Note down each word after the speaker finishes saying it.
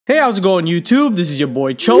Hey, how's it going YouTube? This is your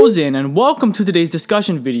boy Chosen and welcome to today's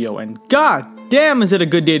discussion video, and god damn is it a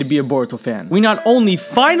good day to be a Boruto fan. We not only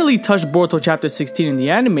finally touched Boruto chapter 16 in the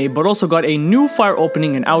anime, but also got a new fire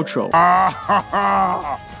opening and outro. Oh,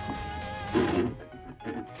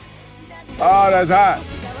 that's hot.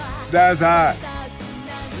 That's hot.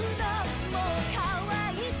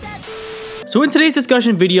 So in today's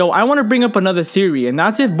discussion video, I want to bring up another theory, and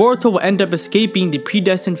that's if Boruto will end up escaping the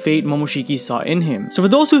predestined fate Momoshiki saw in him. So for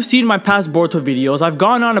those who've seen my past Boruto videos, I've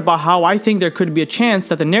gone on about how I think there could be a chance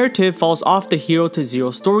that the narrative falls off the hero to zero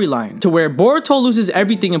storyline, to where Boruto loses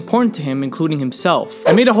everything important to him, including himself.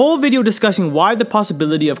 I made a whole video discussing why the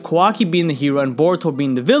possibility of Kawaki being the hero and Boruto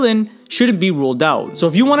being the villain shouldn't be ruled out. So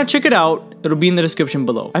if you want to check it out, it'll be in the description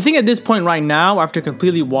below. I think at this point right now, after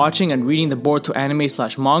completely watching and reading the Boruto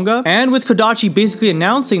anime/manga, and with Kodachi basically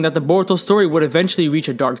announcing that the Boruto story would eventually reach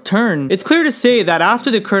a dark turn, it's clear to say that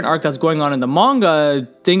after the current arc that's going on in the manga,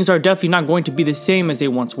 things are definitely not going to be the same as they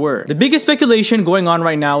once were. The biggest speculation going on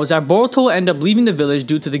right now is that Boruto will end up leaving the village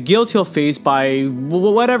due to the guilt he'll face by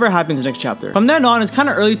whatever happens next chapter. From then on, it's kind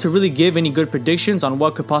of early to really give any good predictions on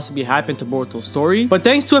what could possibly happen to Boruto's story, but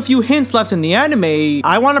thanks to a few hints left in the anime,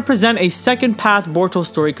 I want to present a second path Boruto's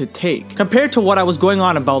story could take, compared to what I was going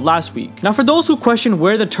on about last week. Now for those who question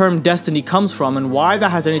where the term destiny comes from and why that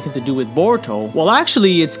has anything to do with Boruto, well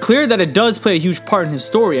actually it's clear that it does play a huge part in his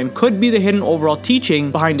story and could be the hidden overall teaching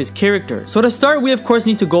behind his character. So to start, we of course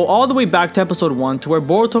need to go all the way back to episode 1 to where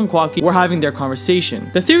Boruto and Kawaki were having their conversation.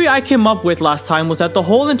 The theory I came up with last time was that the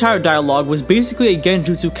whole entire dialogue was basically a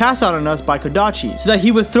genjutsu cast out on us by Kodachi, so that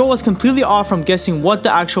he would throw us completely off from guessing what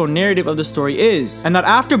the actual narrative of the story is, and that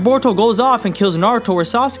after Boruto goes off and kills Naruto or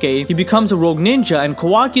Sasuke, he becomes a rogue ninja and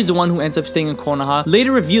Kawaki is the one who ends up staying in Konoha,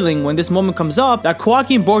 later revealing when this moment comes up that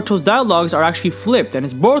Kawaki and Boruto's dialogues are actually flipped and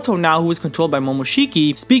it's Boruto now who is controlled by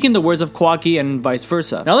Momoshiki speaking the words of Kawaki and vice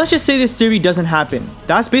versa. Now let's just say this theory doesn't happen.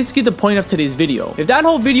 That's basically the point of today's video. If that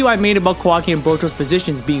whole video I made about Kawaki and Boruto's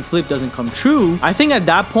positions being flipped doesn't come true, I think at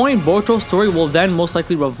that point Boruto's story will then most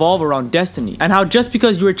likely revolve around destiny, and how just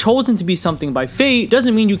because you were chosen to be something by fate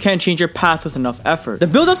doesn't mean you can't change your path with enough effort. The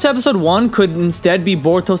build up to episode 1 could instead be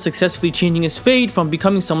Boruto successfully changing his fate from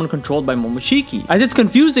becoming someone controlled by Momoshiki, as it's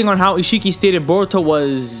confusing on how Isshiki stated Boruto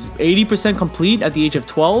was 80% complete at the age of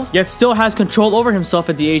 12, yet still has control over himself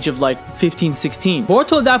at the age of like 15-16.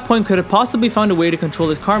 Boruto at that point could have possibly found a way to control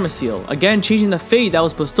his karma seal, again changing the fate that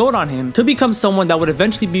was bestowed on him to become someone that would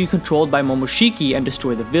eventually be controlled by Momoshiki and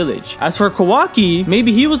destroy the village. As for Kawaki,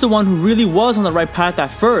 maybe he was the one who really was on the right path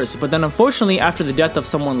at first, but then unfortunately after the death of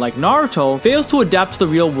someone like Naruto, fails to adapt to the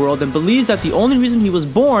real world and believes that the only reason he was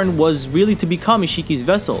born was really to become Ishiki's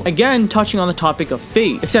vessel, again touching on the topic of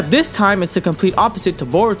fate, except this time it's the complete opposite to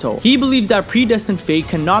Boruto. He believes that predestined fate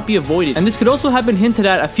cannot be avoided, and this could also have been hinted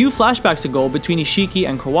at a few flashbacks ago between Isshiki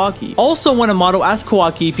and Kawaki. Also, when Amato asks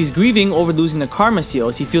Kawaki if he's grieving over losing the karma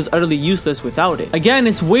seals, he feels utterly useless without it. Again,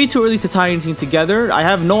 it's way too early to tie anything together. I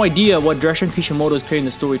have no idea what direction Kishimoto is carrying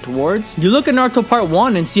the story towards. You look at Naruto part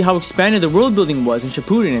 1 and see how expanded the world building was in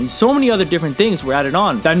Shippuden, and so many other different things were added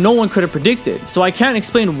on that no one could have predicted. So I can't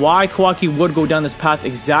explain why Kawaki would go down this path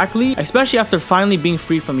exactly, especially after finally being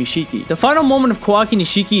free from Isshiki. The final moment of Kawaki and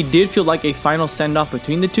Isshiki did feel like a final send-off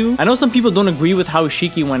between the two. I know some people don't agree with how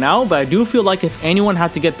Isshiki went out, but I do feel like if anyone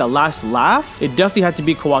had to get the last laugh, it definitely had to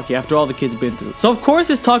be Kawaki after all the kid's been through. So of course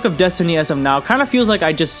this talk of destiny as of now kind of feels like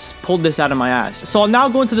I just pulled this out of my ass. So I'll now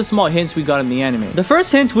go into the small hints we got in the anime. The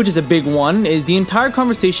first hint, which is a big one, is the entire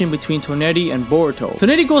conversation between Toneri and Boruto.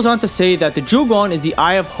 Toneri goes on to say that the Jugon is the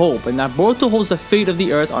eye of hope and that Boruto holds the fate of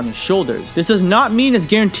the earth on his shoulders. This does not mean it's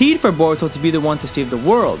guaranteed for Boruto to be the one to save the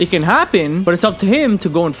world. It can happen, but it's up to him to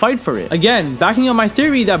go and fight for it. Again, backing up my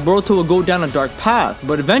theory that Boruto will go down a dark path,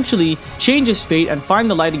 but eventually change his fate and find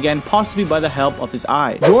the light again, possibly by the help of his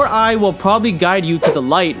eye. Your eye will probably guide you to the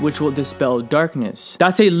light, which will dispel darkness.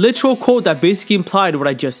 That's a literal quote that basically implied what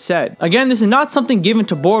I just said. Again, this is not something given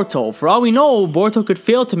to Boruto. For all we know, Boruto could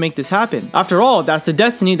fail to make this happen. After all, that's the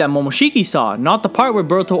destiny that Momoshiki saw, not the part where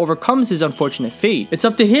Boruto overcomes his unfortunate fate. It's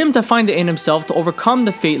up to him to find it in himself to overcome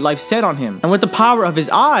the fate life set on him, and with the power of his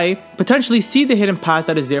eye, potentially see the hidden path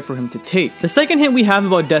that is there for him to take. The second hint we have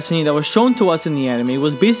about destiny that was shown to us in the anime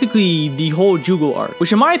was basically the whole Jugo arc,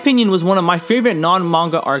 which in my opinion was one of my favorite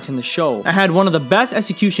non-manga arcs in the show, and had one of the best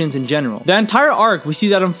executions in general. The entire arc, we see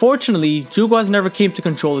that unfortunately, Jugo has never came to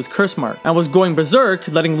control his curse mark, and was going berserk,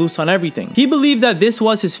 letting loose on everything. He believed that this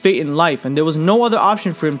was his fate in life, and there was no other option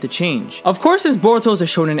option for him to change. Of course, since Boruto is a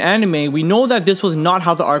shonen anime, we know that this was not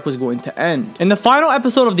how the arc was going to end. In the final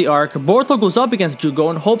episode of the arc, Boruto goes up against Jugo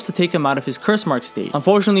and hopes to take him out of his curse mark state.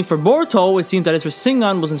 Unfortunately for Boruto, it seems that his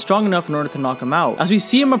Rasengan wasn't strong enough in order to knock him out, as we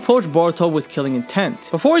see him approach Boruto with killing intent.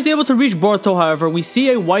 Before he's able to reach Boruto, however, we see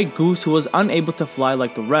a white goose who was unable to fly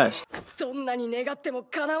like the rest. どんなに願っても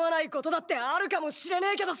叶わないことだってあるかもしれね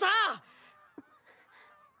えけどさ、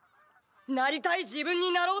なりたい自分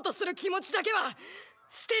になろうとする気持ちだけは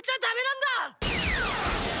捨てちゃダメなんだ。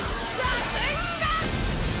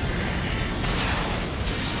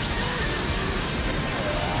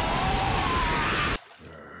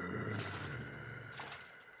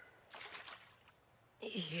い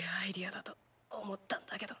いアイディアだと思ったん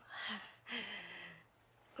だけど。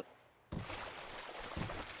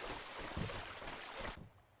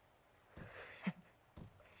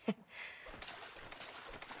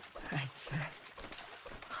あいつ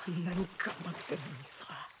あんなに頑張ってるのにさ。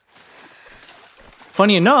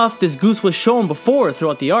 Funny enough, this goose was shown before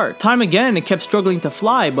throughout the arc. Time again, it kept struggling to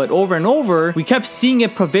fly, but over and over, we kept seeing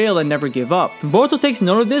it prevail and never give up. And Boruto takes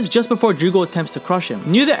note of this just before Jugo attempts to crush him.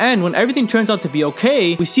 Near the end, when everything turns out to be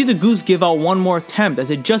okay, we see the goose give out one more attempt as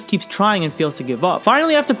it just keeps trying and fails to give up.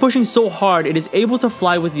 Finally, after pushing so hard, it is able to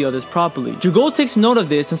fly with the others properly. Jugo takes note of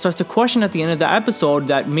this and starts to question at the end of the episode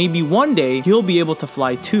that maybe one day he'll be able to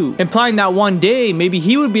fly too, implying that one day maybe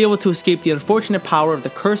he would be able to escape the unfortunate power of the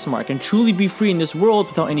curse mark and truly be free in this world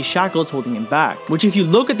without any shackles holding him back. Which, if you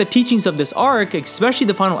look at the teachings of this arc, especially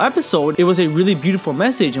the final episode, it was a really beautiful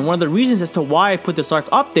message and one of the reasons as to why I put this arc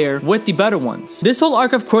up there with the better ones. This whole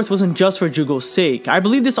arc, of course, wasn't just for Jugo's sake. I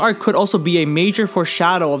believe this arc could also be a major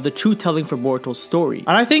foreshadow of the true telling for Boruto's story.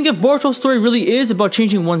 And I think if Boruto's story really is about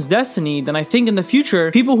changing one's destiny, then I think in the future,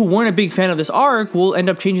 people who weren't a big fan of this arc will end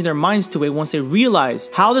up changing their minds to it once they realize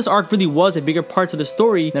how this arc really was a bigger part to the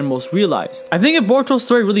story than most realized. I think if Boruto's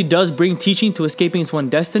story really does bring teaching to escaping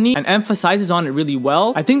one's destiny and emphasizes on it really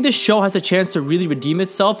well, I think this show has a chance to really redeem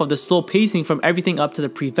itself of the slow pacing from everything up to the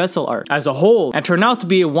pre-vessel arc as a whole and turn out to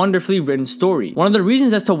be a wonderfully written story. One of the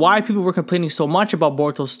reasons as to why people were complaining so much about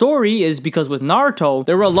Boruto's story is because with Naruto,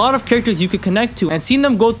 there were a lot of characters you could connect to, and seeing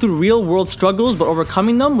them go through real world struggles but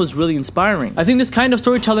overcoming them was really inspiring. I think this kind of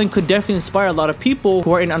storytelling could definitely inspire a lot of people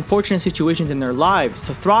who are in unfortunate situations in their lives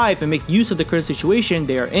to thrive and make use of the current situation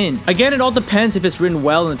they are in. Again, it all depends if it's written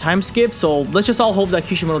well in the time skip, so let's just all hope that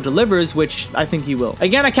Kishimoto delivers, which I think he will.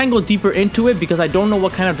 Again, I can't go deeper into it because I don't know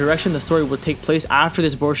what kind of direction the story will take place after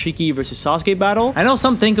this Borushiki versus Sasuke battle. I know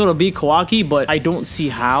some think it'll be Kawaki, but I don't see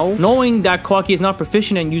how, knowing that Kawaki is not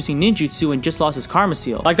proficient in using ninjutsu and just lost his karma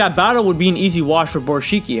seal. Like, that battle would be an easy wash for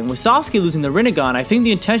Borushiki, and with Sasuke losing the Rinnegan, I think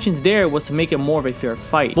the intentions there was to make it more of a fair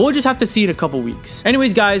fight. But we'll just have to see in a couple weeks.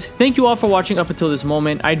 Anyways guys, thank you all for watching up until this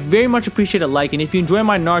moment. I'd very much appreciate a like, and if you enjoy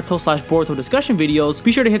my Naruto/Boruto discussion videos,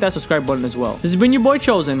 be sure to hit that subscribe button as well. This has been your boy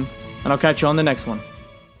Chosen, and I'll catch you on the next one.